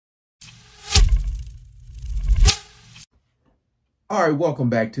All right, welcome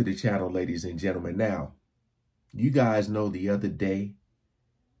back to the channel, ladies and gentlemen. Now, you guys know the other day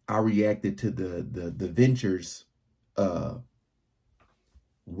I reacted to the Ventures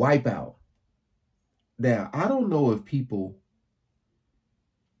Wipeout. Now, I don't know if people,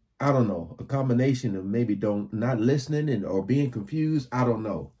 I don't know, a combination of maybe not listening or being confused, I don't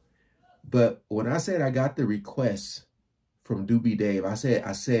know. But when I said I got the request from Doobie Dave, I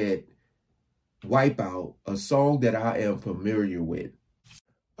said Wipeout, a song that I am familiar with.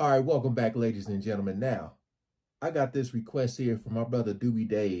 All right, welcome back, ladies and gentlemen. Now, I got this request here from my brother Doobie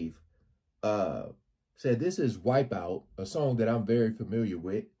Dave. Said this is Wipeout, a song that I'm very familiar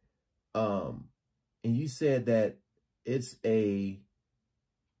with. And you said that it's a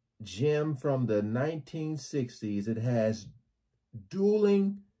gem from the 1960s. It has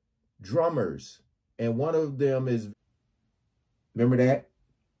dueling drummers, and one of them is, remember that?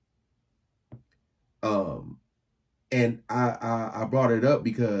 And I brought it up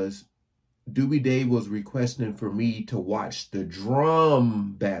because Doobie Dave was requesting for me to watch the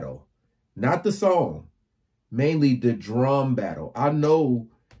drum battle, not the song, mainly the drum battle. I knew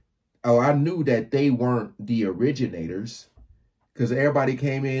that they weren't the originators because everybody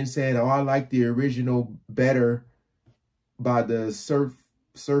came in and said, oh, I like the original better by the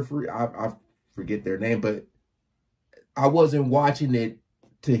Surfaris. I forget their name, but I wasn't watching it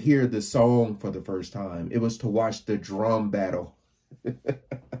to hear the song for the first time. It was to watch the drum battle.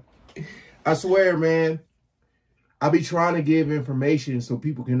 I swear, man, I be trying to give information so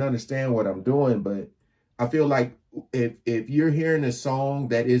people can understand what I'm doing, but I feel like if you're hearing a song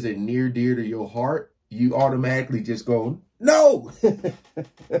that isn't near dear to your heart, you automatically just go, no! You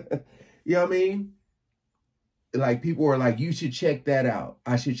know what I mean? Like, people are like, you should check that out.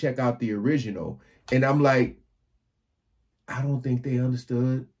 I should check out the original. And I'm like, I don't think they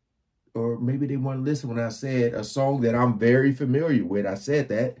understood, or maybe they weren't listening when I said a song that I'm very familiar with. I said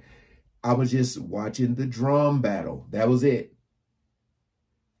that. I was just watching the drum battle. That was it.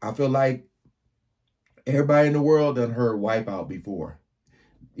 I feel like everybody in the world done heard Wipeout before.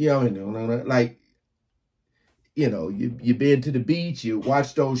 You know, like, you know, you've been to the beach, you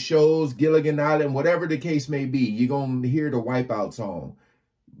watch those shows, Gilligan Island, whatever the case may be, you're going to hear the Wipeout song.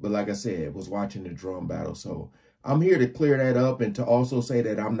 But like I said, was watching the drum battle. So I'm here to clear that up and to also say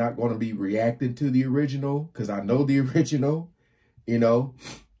that I'm not going to be reacting to the original because I know the original, you know.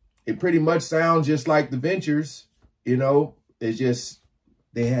 It pretty much sounds just like the Ventures, you know. It's just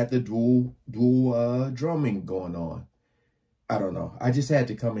they had the dual drumming going on. I don't know. I just had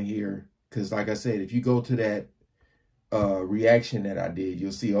to come in here because, like I said, if you go to that reaction that I did,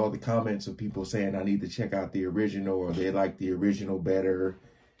 you'll see all the comments of people saying I need to check out the original or they like the original better,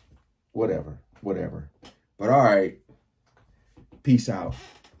 whatever. But all right, peace out.